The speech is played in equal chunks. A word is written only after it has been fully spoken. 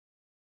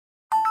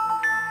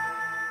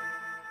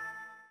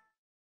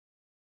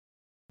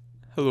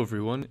Hello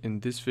everyone, in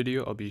this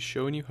video I'll be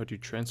showing you how to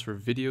transfer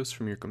videos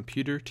from your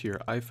computer to your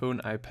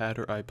iPhone, iPad,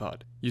 or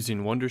iPod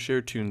using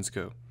Wondershare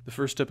TunesGo. The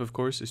first step of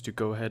course is to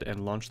go ahead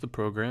and launch the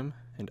program,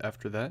 and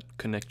after that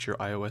connect your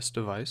iOS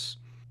device.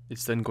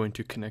 It's then going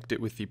to connect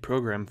it with the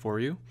program for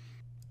you.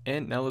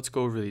 And now let's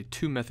go over the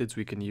two methods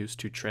we can use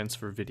to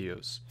transfer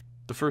videos.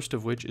 The first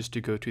of which is to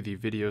go to the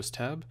Videos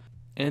tab,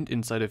 and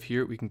inside of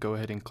here we can go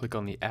ahead and click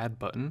on the Add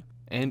button,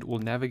 and we'll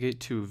navigate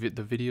to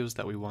the videos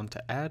that we want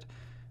to add.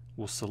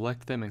 We'll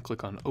select them and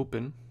click on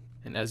Open,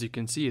 and as you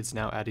can see it's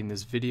now adding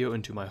this video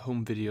into my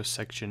home video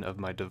section of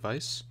my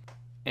device.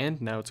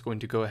 And now it's going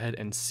to go ahead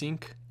and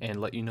sync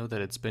and let you know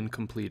that it's been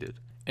completed.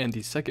 And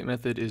the second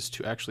method is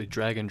to actually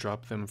drag and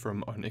drop them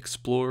from an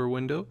Explorer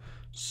window,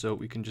 so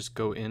we can just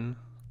go in,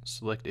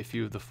 select a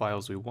few of the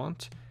files we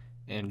want,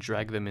 and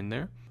drag them in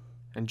there.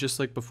 And just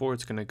like before,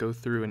 it's going to go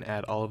through and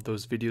add all of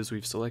those videos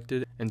we've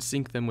selected and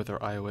sync them with our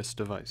iOS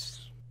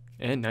device.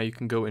 And now you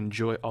can go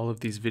enjoy all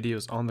of these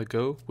videos on the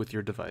go with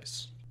your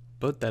device.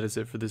 But that is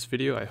it for this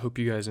video. I hope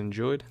you guys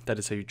enjoyed. That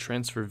is how you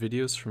transfer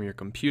videos from your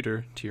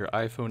computer to your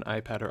iPhone,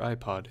 iPad, or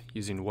iPod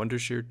using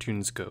Wondershare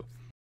TunesGo.